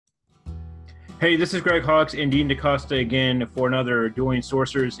Hey, this is Greg Hawks and Dean DaCosta again for another Dueling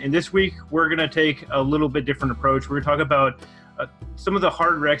Sorcerers. And this week, we're going to take a little bit different approach. We're going to talk about some of the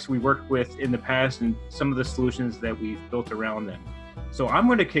hard wrecks we worked with in the past and some of the solutions that we've built around them. So I'm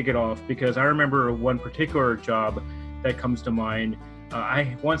going to kick it off because I remember one particular job that comes to mind.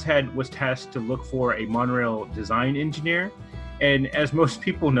 I once was tasked to look for a monorail design engineer. And as most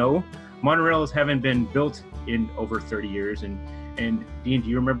people know, monorails haven't been built in over 30 years. And Dean, do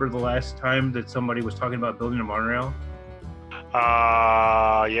you remember the last time that somebody was talking about building a monorail?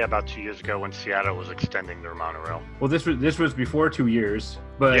 Yeah, about 2 years ago when Seattle was extending their monorail. Well, this was before 2 years,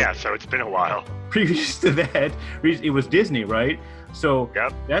 but yeah, so it's been a while. Previous to that, it was Disney, right? So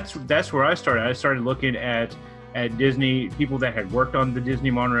yep. That's where I started. I started looking at Disney, people that had worked on the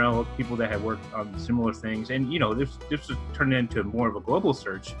Disney monorail, people that had worked on similar things, and this was turned into more of a global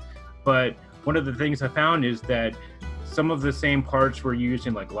search. But one of the things I found is that some of the same parts were used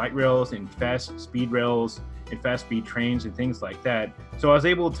in like light rails and fast speed rails and fast speed trains and things like that. So I was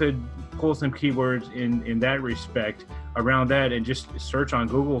able to pull some keywords in that respect around that and just search on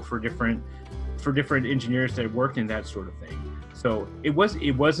Google for different engineers that worked in that sort of thing. So it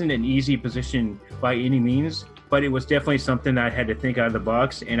wasn't an easy position by any means, but it was definitely something that I had to think out of the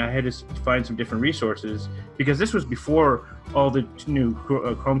box, and I had to find some different resources because this was before all the new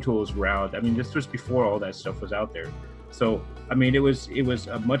Chrome tools were out. I mean, this was before all that stuff was out there. So, I mean, it was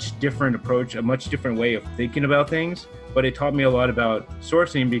a much different approach, a much different way of thinking about things, but it taught me a lot about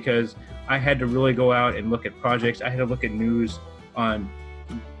sourcing because I had to really go out and look at projects. I had to look at news on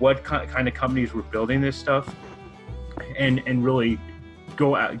what kind of companies were building this stuff and really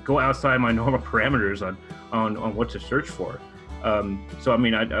go outside my normal parameters on what to search for. So, I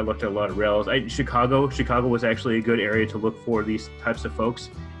mean, I looked at a lot of rails. Chicago was actually a good area to look for these types of folks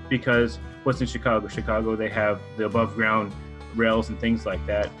because what's in Chicago, they have the above ground rails and things like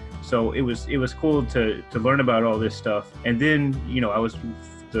that. So it was cool to learn about all this stuff. And then, I was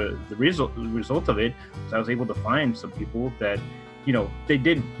the result of it was I was able to find some people that, they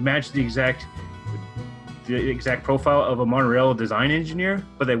didn't match the exact profile of a monorail design engineer,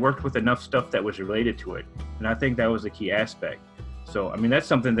 but they worked with enough stuff that was related to it. And I think that was a key aspect. So, I mean, that's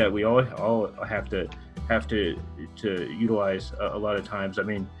something that we all have to utilize a lot of times. I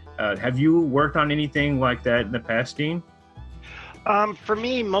mean, have you worked on anything like that in the past, Dean? For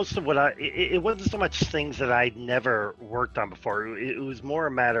me, most of what it wasn't so much things that I'd never worked on before. It was more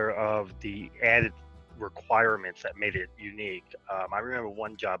a matter of the added requirements that made it unique. I remember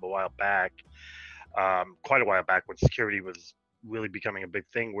one job quite a while back when security was really becoming a big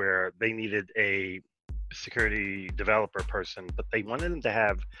thing where they needed a security developer person, but they wanted them to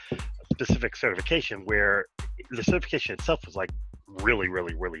have a specific certification where the certification itself was like really,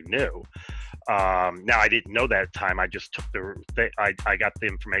 really, really new. Now I didn't know that at the time. I just took I got the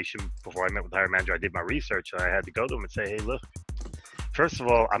information before I met with the hiring manager. I did my research and I had to go to him and say, hey, look, first of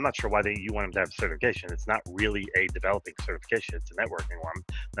all, I'm not sure why you want him to have a certification. It's not really a developing certification. It's a networking one,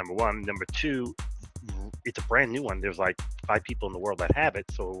 number one. Number two, it's a brand new one. There's like 5 people in the world that have it.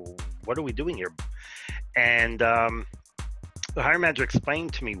 So what are we doing here? And the hiring manager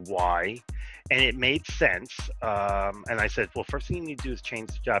explained to me why, and it made sense. And I said, well, first thing you need to do is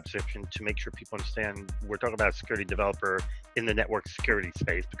change the job description to make sure people understand we're talking about a security developer in the network security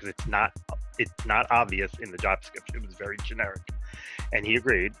space because it's not obvious in the job description. It was very generic. And he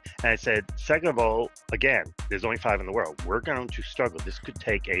agreed. And I said, second of all, again, there's only 5 in the world. We're going to struggle. This could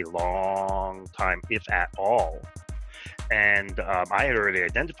take a long time, if at all. And I had already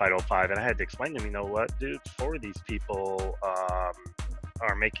identified all 5, and I had to explain to him, you know what, dude, 4 of these people are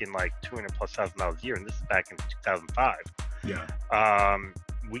making like $200,000+ a year, and this is back in 2005. Yeah.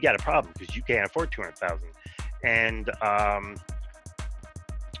 We got a problem because you can't afford $200,000. And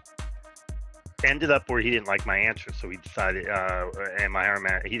ended up where he didn't like my answer, so he decided, and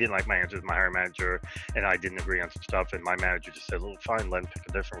he didn't like my answers. My hiring manager and I didn't agree on some stuff, and my manager just said, "Well, fine, let him pick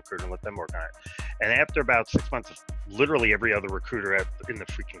a different recruiter and let them work on it." And after about 6 months of literally every other recruiter in the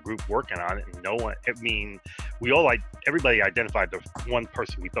freaking group working on it, and no one, I mean, everybody identified the one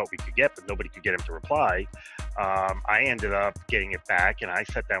person we thought we could get, but nobody could get him to reply. I ended up getting it back, and I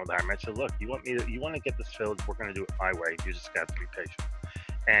sat down with the hiring manager and said, "Look, you want to get this filled? We're going to do it my way. You just got to be patient."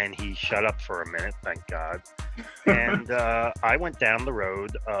 And he shut up for a minute, thank God. And I went down the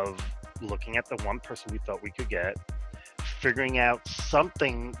road of looking at the one person we thought we could get, figuring out some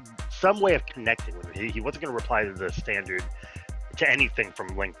way of connecting with it. He wasn't going to reply to the standard, to anything from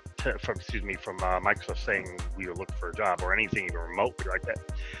Microsoft saying we were looking for a job or anything even remotely like that.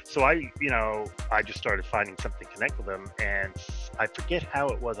 So I just started finding something to connect with him, and I forget how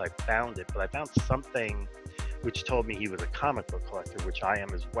it was I found it, but I found something which told me he was a comic book collector, which I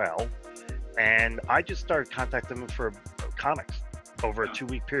am as well. And I just started contacting him for comics. Over a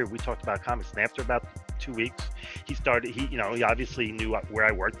 2-week period, we talked about comics, and after about 2 weeks, he started. He obviously knew where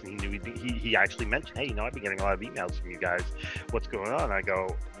I worked, and he knew he actually mentioned, "Hey, I've been getting a lot of emails from you guys. What's going on?" I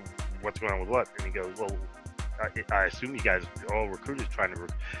go, "What's going on with what?" And he goes, "Well, I assume you guys are all recruiters trying to,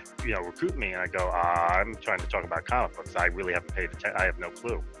 recruit me." And I go, "I'm trying to talk about comic books. I really haven't paid attention. I have no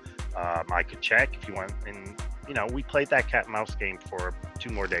clue. I could check if you want." And we played that cat and mouse game for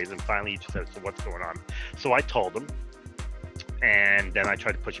 2 more days, and finally he just said, "So what's going on?" So I told him. And then I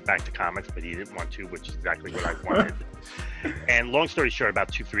tried to push it back to comics, but he didn't want to, which is exactly what I wanted. And long story short,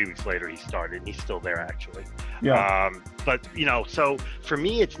 about 3 weeks later, he started, and he's still there, actually. Yeah. But, so for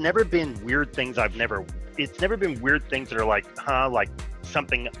me, it's never been weird things it's never been weird things that are like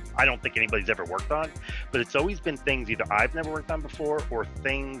something I don't think anybody's ever worked on. But it's always been things either I've never worked on before, or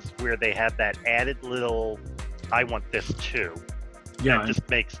things where they have that added little, I want this too. Yeah. That just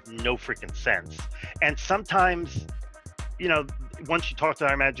makes no freaking sense. And sometimes, once you talk to the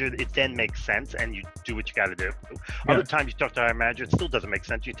hiring manager, it then makes sense, and you do what you got to do. Yeah. Other times you talk to the hiring manager, it still doesn't make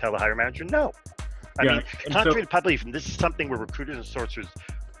sense. You tell the hiring manager no. I mean, And contrary to public, and this is something where recruiters and sourcers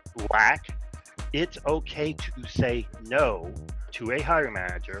lack. It's okay to say no to a hiring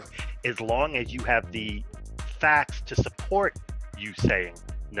manager as long as you have the facts to support you saying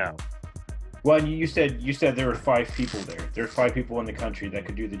no. Well, you said there were 5 people there. There are 5 people in the country that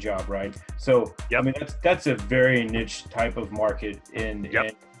could do the job, right? So, Yep. I mean, that's a very niche type of market, and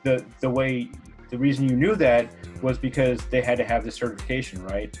Yep. the reason you knew that was because they had to have the certification,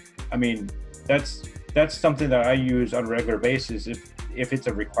 right? I mean, that's something that I use on a regular basis. If it's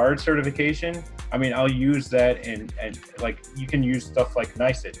a required certification, I mean, I'll use that, and like you can use stuff like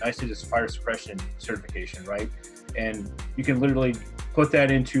NICET. NICET is fire suppression certification, right? And you can literally put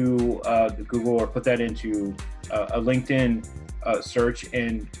that into Google, or put that into a LinkedIn search,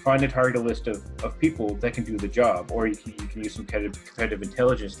 and find a target list of people that can do the job. Or you can use some competitive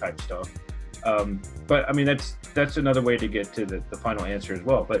intelligence type stuff. But I mean, that's another way to get to the final answer as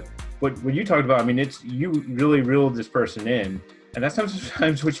well. But what you talked about, I mean, it's, you really reeled this person in, and that's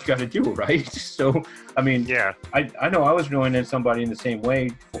sometimes what you got to do, right? So, I mean, Yeah. I know I was reeling in somebody in the same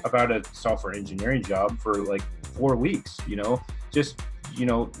way about a software engineering job for like 4 weeks, just,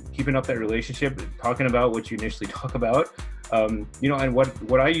 keeping up that relationship, talking about what you initially talk about. And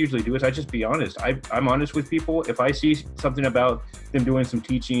what I usually do is I just be honest. I'm honest with people. If I see something about them doing some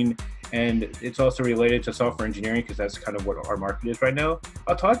teaching, and it's also related to software engineering, because that's kind of what our market is right now,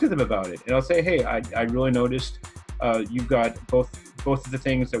 I'll talk to them about it, and I'll say, hey, I really noticed you've got both of the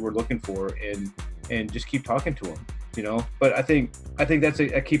things that we're looking for, and just keep talking to them. But I think that's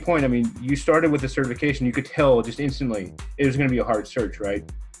a key point. I mean, you started with the certification. You could tell just instantly it was going to be a hard search, right?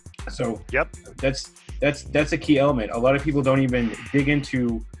 So Yep. That's a key element. A lot of people don't even dig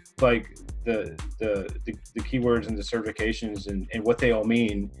into like the keywords and the certifications and what they all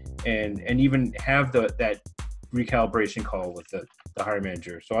mean, and even have that recalibration call with the hiring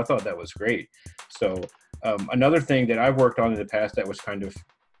manager. So I thought that was great. So another thing that I've worked on in the past that was kind of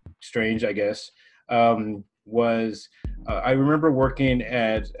strange, I guess, was I remember working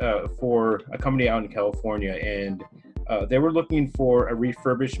for a company out in California, and they were looking for a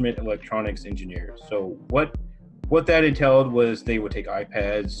refurbishment electronics engineer. So what that entailed was they would take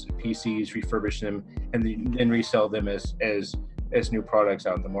iPads, PCs, refurbish them, and then resell them as new products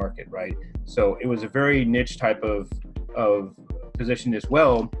out in the market, right? So it was a very niche type of position as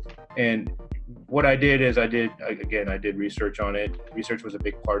well. And what I did is I did research on it. Research was a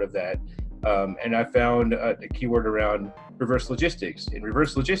big part of that. And I found a keyword around reverse logistics. And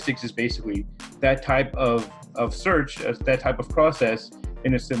reverse logistics is basically that type of search, that type of process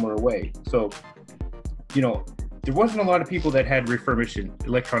in a similar way. So, there wasn't a lot of people that had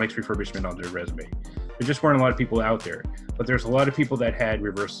electronics refurbishment on their resume. There just weren't a lot of people out there. But there's a lot of people that had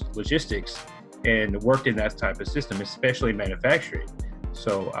reverse logistics and worked in that type of system, especially manufacturing.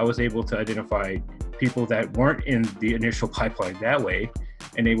 So I was able to identify people that weren't in the initial pipeline that way,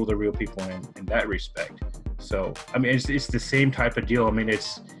 and able to reel people in that respect. So I mean, it's the same type of deal. I mean,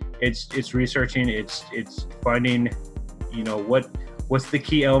 it's researching, it's finding, what's the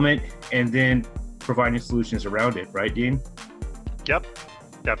key element, and then providing solutions around it, right, Dean? Yep,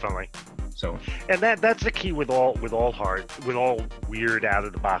 definitely. So, and that's the key with all weird out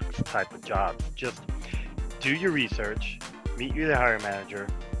of the box type of jobs. Just do your research, meet with the hiring manager,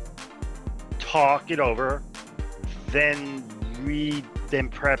 talk it over, then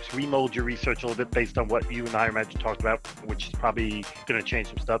perhaps remold your research a little bit based on what you and the hiring manager talked about, which is probably going to change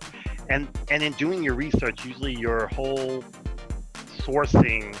some stuff. And in doing your research, usually your whole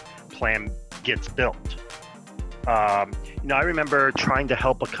sourcing plan gets built. I remember trying to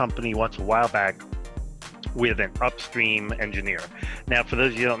help a company once a while back with an upstream engineer. Now, for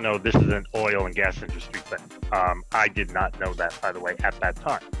those of you who don't know, this is an oil and gas industry thing. I did not know that, by the way, at that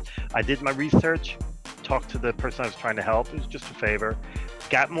time. I did my research, talked to the person I was trying to help. It was just a favor.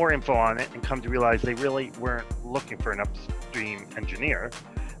 Got more info on it, and come to realize they really weren't looking for an upstream engineer.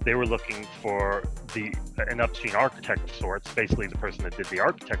 They were looking for an upstream architect of sorts, basically the person that did the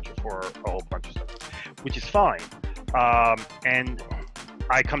architecture for a whole bunch of stuff, which is fine. And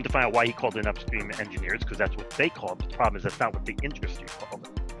I come to find out why he called in upstream engineers, because that's what they called it. The problem is that's not what the industry called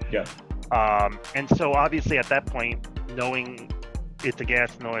it. Yeah. And so obviously at that point, knowing it's a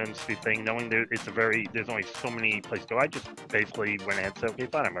gas and oil industry thing, knowing that there's only so many places to go, I just basically went in and said, okay,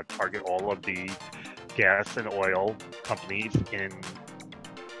 fine, I'm going to target all of the gas and oil companies in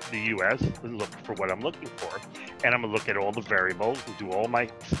the U.S. and look for what I'm looking for, and I'm gonna look at all the variables and do all my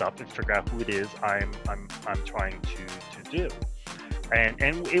stuff and figure out who it is I'm trying to do, and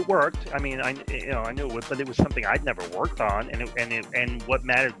it worked. I mean, I knew it would, but it was something I'd never worked on, and what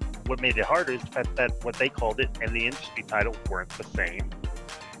made it harder is that what they called it and the industry title weren't the same.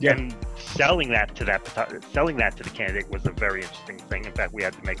 Yeah. And selling that to the candidate was a very interesting thing. In fact, we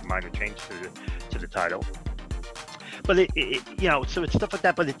had to make a minor change to the title. But so it's stuff like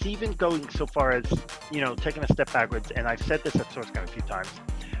that. But it's even going so far as, taking a step backwards. And I've said this at SourceCon a few times.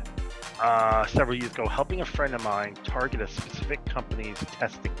 Several years ago, helping a friend of mine target a specific company's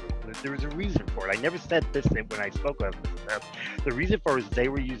testing group. There was a reason for it. I never said this when I spoke about this. The reason for it is they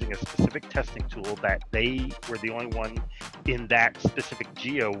were using a specific testing tool that they were the only one in that specific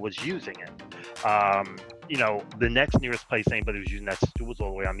geo was using it. The next nearest place anybody was using that tool was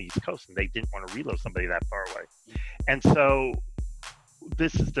all the way on the East Coast, and they didn't want to reload somebody that far away. And so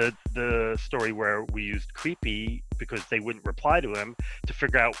this is the story where we used Creepy, because they wouldn't reply to him, to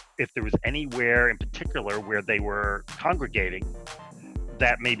figure out if there was anywhere in particular where they were congregating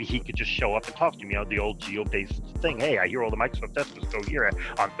that maybe he could just show up and talk to him, the old geo-based thing. Hey, I hear all the Microsoft testers go here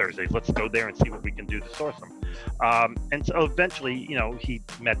on Thursdays. Let's go there and see what we can do to source them. And so eventually, he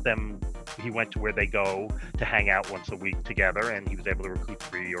met them. He went to where they go to hang out once a week together, and he was able to recruit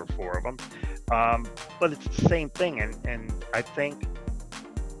 3 or 4 of them. But it's the same thing. And I think,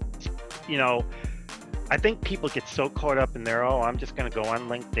 I think people get so caught up in their, I'm just going to go on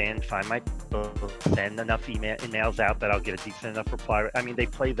LinkedIn, find my people, send enough emails out that I'll get a decent enough reply. I mean, they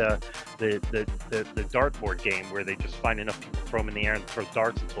play the dartboard game where they just find enough people, throw them in the air and throw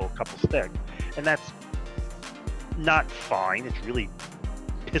darts until a couple stick. And that's not fine. It's really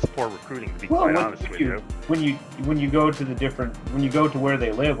piss poor recruiting, to be quite honest with you. When you go to where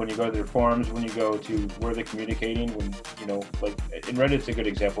they live, when you go to their forums, when you go to where they're communicating, when and Reddit's a good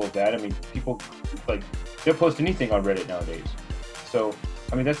example of that. I mean, people they'll post anything on Reddit nowadays. So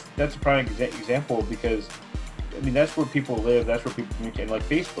I mean, that's a prime example, because I mean, that's where people live, that's where people communicate. Like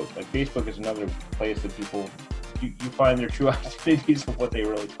Facebook is another place that people you find their true identities of what they're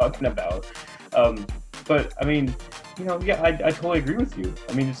really talking about. But I mean, I totally agree with you.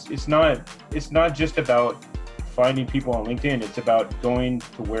 I mean, it's not just about finding people on LinkedIn. It's about going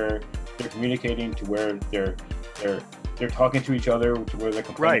to where they're communicating, to where they're talking to each other, to where they're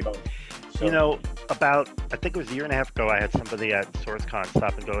complaining about. So, about, I think it was a year and a half ago, I had somebody at SourceCon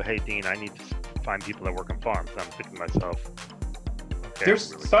stop and go, "Hey, Dean, I need to find people that work on farms." And I'm thinking to myself, okay,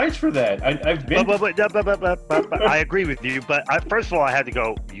 there's sites for that. I've been. But I agree with you. But first of all, I had to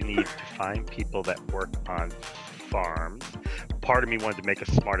go, you need to find people that work on farms. Part of me wanted to make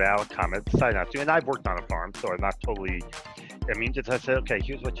a smart aleck comment, decided not to. And I've worked on a farm, so I'm not totally. I mean, I said, okay,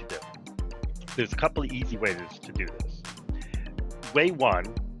 here's what you do. There's a couple of easy ways to do this. Way one,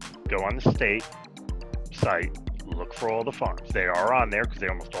 go on the state site, look for all the farms. They are on there because they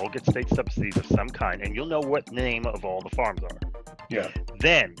almost all get state subsidies of some kind, and you'll know what the name of all the farms are. Yeah.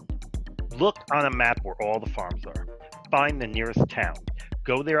 Then look on a map where all the farms are. Find the nearest town.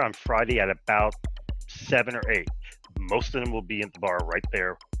 Go there on Friday at about 7 or 8. Most of them will be in the bar right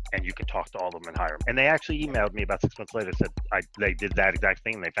there, and you can talk to all of them and hire them. And they actually emailed me about 6 months later, said they did that exact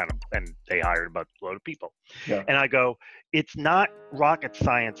thing. And they found them, and they hired about a load of people. Yeah. And I go, it's not rocket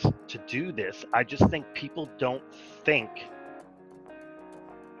science to do this. I just think people don't think.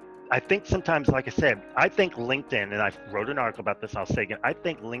 I think sometimes, like I said, I think LinkedIn, and I wrote an article about this, and I'll say again, I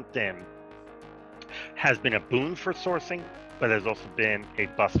think LinkedIn has been a boon for sourcing, but has also been a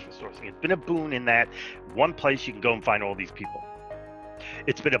bust for sourcing. It's been a boon in that one place you can go and find all these people.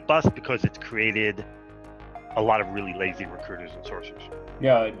 It's been a bust because it's created a lot of really lazy recruiters and sourcers.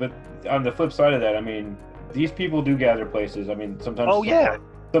 Yeah, but on the flip side of that, I mean, these people do gather places. I mean, sometimes. Oh yeah.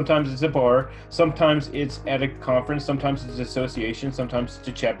 Sometimes it's a bar. Sometimes it's at a conference. Sometimes it's an association. Sometimes it's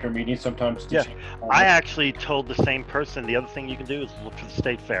a chapter meeting. Sometimes it's I actually told the same person the other thing you can do is look for the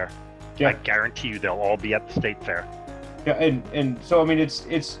state fair. Yeah. I guarantee you they'll all be at the state fair. Yeah, and so I mean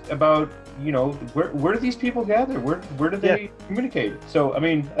it's about, you know, where do these people gather? Where do they communicate? So I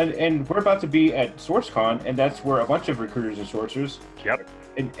mean, and we're about to be at SourceCon, and that's where a bunch of recruiters and sourcers. Yep.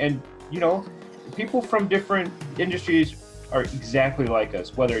 And you know, people from different industries are exactly like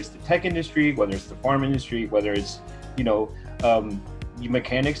us. Whether it's the tech industry, whether it's the farm industry, whether it's, you know,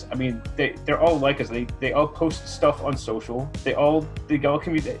 mechanics. I mean, they're all like us. They all post stuff on social. They all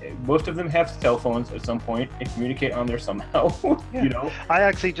communicate. Most of them have cell phones at some point and communicate on there somehow. You know. I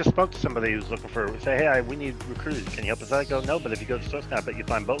actually just spoke to somebody who's looking for. Say, hey, we need recruiters. Can you help us out? I go, no, but if you go to SourceCon, I bet you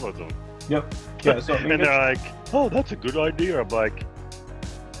find boatloads of them. Yep. Yeah. So I mean, and they're like, oh, that's a good idea. I'm like,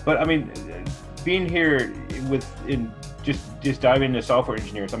 but I mean, being here just dive into software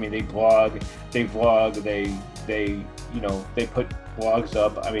engineers. I mean, they blog, they vlog, they you know, they put blogs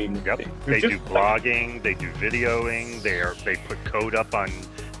up. I mean, they do blogging, they do videoing, they put code up on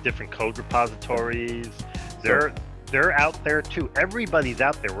different code repositories. They're out there too. Everybody's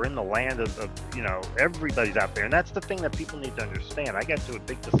out there. We're in the land of you know, everybody's out there. And that's the thing that people need to understand. I got to a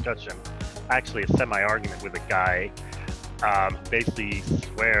big discussion, actually a semi-argument with a guy basically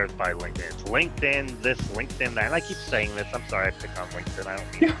swears by LinkedIn. It's LinkedIn this, LinkedIn that. And I keep saying this. I'm sorry I pick on LinkedIn. I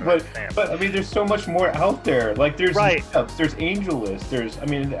don't mean to understand. But I mean, there's so much more out there. Like there's meetups, there's AngelList, there's, I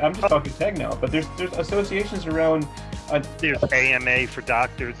mean, I'm just talking tech now, but there's associations around. There's AMA for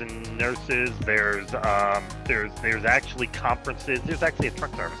doctors and nurses. There's actually conferences. There's actually a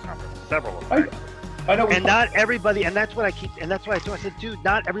truck service conference. Several of them. I know. And not everybody. And that's what I keep. And that's why I said, dude,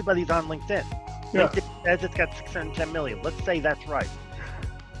 not everybody's on LinkedIn. Yeah. LinkedIn says it's got 610 million. Let's say that's right.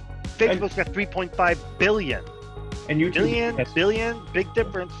 Facebook's got 3.5 billion. And YouTube billion, big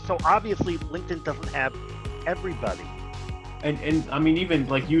difference. So obviously LinkedIn doesn't have everybody. And I mean, even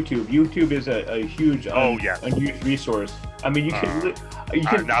like YouTube is a huge unused resource. I mean, you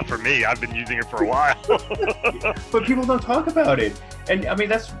can not for me. I've been using it for a while. But people don't talk about it. And I mean,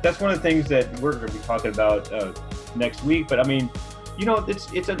 that's one of the things that we're going to be talking about next week. But I mean, you know,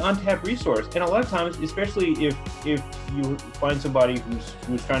 it's an untapped resource, and a lot of times, especially if you find somebody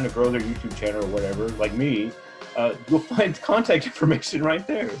who's trying to grow their YouTube channel or whatever, like me, you'll find contact information right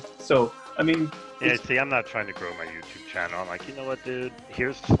there. So I mean, yeah. See, I'm not trying to grow my YouTube channel. I'm like, you know what, dude?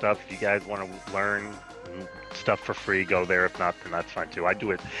 Here's the stuff. If you guys want to learn stuff for free, go there. If not, then that's fine too. I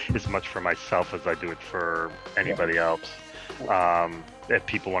do it as much for myself as I do it for anybody else. If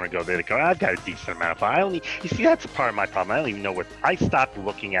people want to go there, they go, I've got a decent amount of you see, that's part of my problem. I don't even know what, I stopped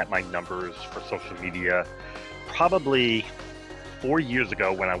looking at my numbers for social media probably 4 years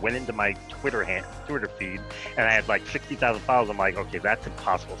ago when I went into my Twitter feed and I had like 60,000 followers. I'm like, okay, that's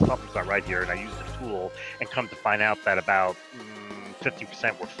impossible. Something's not right here. And I used the tool and come to find out that about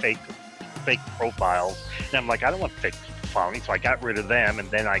 50% were fake profiles. And I'm like, I don't want fake people following me, so I got rid of them, and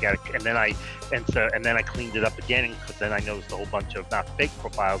then I cleaned it up again, because then I noticed a whole bunch of not fake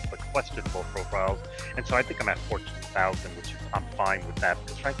profiles but questionable profiles, and so I think I'm at 14,000, which I'm fine with that,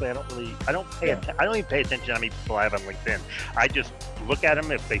 because frankly I don't even pay attention to how many people I have on LinkedIn. I just look at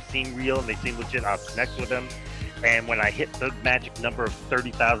them. If they seem real and they seem legit, I'll connect with them. And when I hit the magic number of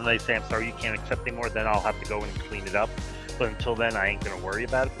 30,000, they say, I'm sorry, you can't accept anymore, then I'll have to go in and clean it up. But until then, I ain't going to worry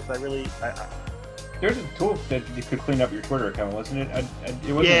about it, because there's a tool that you could clean up your Twitter account, wasn't it?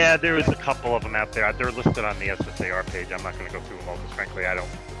 Yeah, there was a couple of them out there. They're listed on the SSAR page. I'm not going to go through them all, because frankly, I don't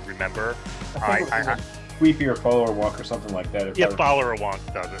remember. Tweepy or Follower Wonk or something like that. Follower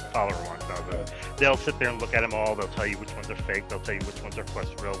Wonk does it. They'll sit there and look at them all. They'll tell you which ones are fake. They'll tell you which ones are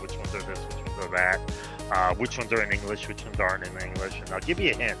questionable, which ones are this, which ones are that, which ones are in English, which ones aren't in English. And I'll give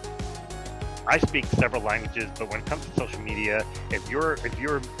you a hint. I speak several languages, but when it comes to social media, if your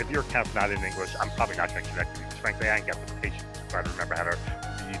account's not in English, I'm probably not going to connect with you. Because frankly, I ain't got the patience to try to remember how to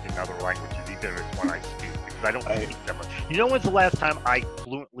read in other languages, even if it's one I speak, because I don't speak them. You know when's the last time I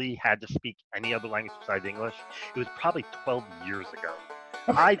fluently had to speak any other language besides English? It was probably 12 years ago.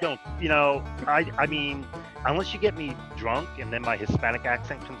 I don't, I mean, unless you get me drunk and then my Hispanic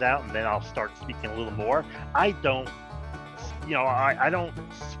accent comes out and then I'll start speaking a little more, I don't I don't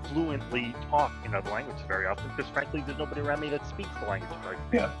fluently talk in other languages very often, because frankly there's nobody around me that speaks the language very well.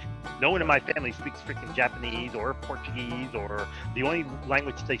 Yeah. No one in my family speaks freaking Japanese or Portuguese, or the only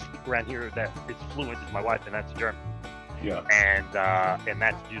language they speak around here that is fluent is my wife, and that's German. Yeah. And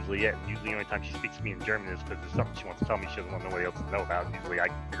that's usually it. Usually the only time she speaks to me in German is because there's something she wants to tell me she doesn't want nobody else to know about. Usually I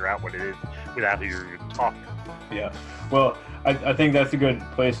can figure out what it is without her even talking. Yeah. Well, I think that's a good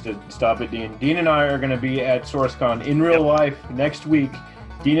place to stop it, Dean. Dean and I are going to be at SourceCon in real life next week.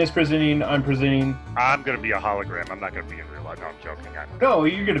 Dina's presenting. I'm presenting. I'm going to be a hologram. I'm not going to be in real life. No, I'm joking. No,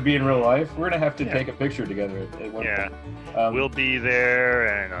 you're going to be in real life. We're going to have to take a picture together at one point. We'll be there,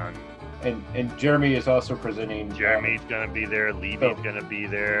 and Jeremy is also presenting. Jeremy's going to be there. Levy's going to be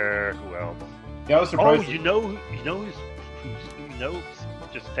there. Who else? Yeah, I was surprised.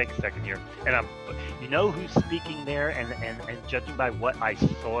 Just take a second here, and you know who's speaking there, and judging by what I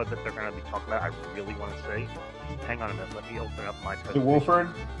saw that they're going to be talking about, I really want to say. Hang on a minute, let me open up my. The Wolford?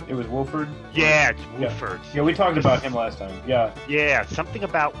 It was Wolford. Yeah, it's Wolford. Yeah, we talked about him last time. Yeah. Yeah, something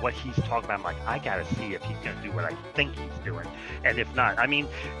about what he's talking about. I'm like, I gotta see if he's gonna do what I think he's doing, and if not, I mean,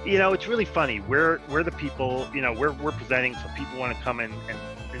 it's really funny. We're the people, we're presenting, so people want to come and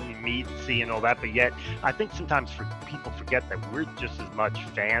meet and see and all that, but yet I think sometimes people forget that we're just as much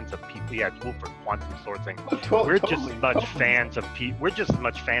fans of people. Yeah, it's Wolford Quantum Sourcing. We're just as much fans of people. We're just as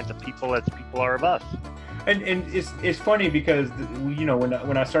much fans of people as people are of us. And it's funny because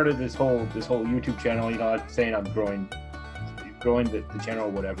when I started this whole YouTube channel, I'm saying I'm growing the channel or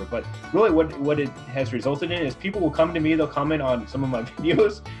whatever, but really what it has resulted in is people will come to me, they'll comment on some of my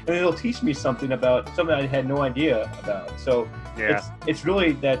videos, and they'll teach me something about something I had no idea about. So it's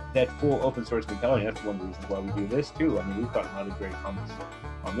really that full open source mentality. That's one of the reasons why we do this too. I mean, we've gotten a lot of great comments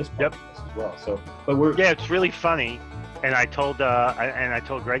on this podcast as well. So, but it's really funny. And I told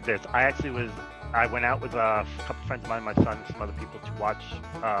Greg this. I went out with a couple friends of mine, my son, and some other people to watch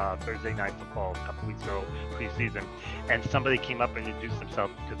Thursday Night Football a couple weeks ago, preseason, and somebody came up and introduced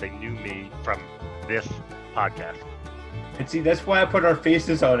themselves because they knew me from this podcast. And see, that's why I put our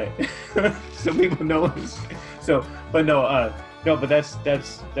faces on it, so people know us. So, but but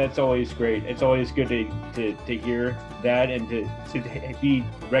that's always great. It's always good to hear that and to be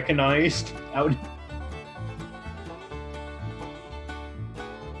recognized out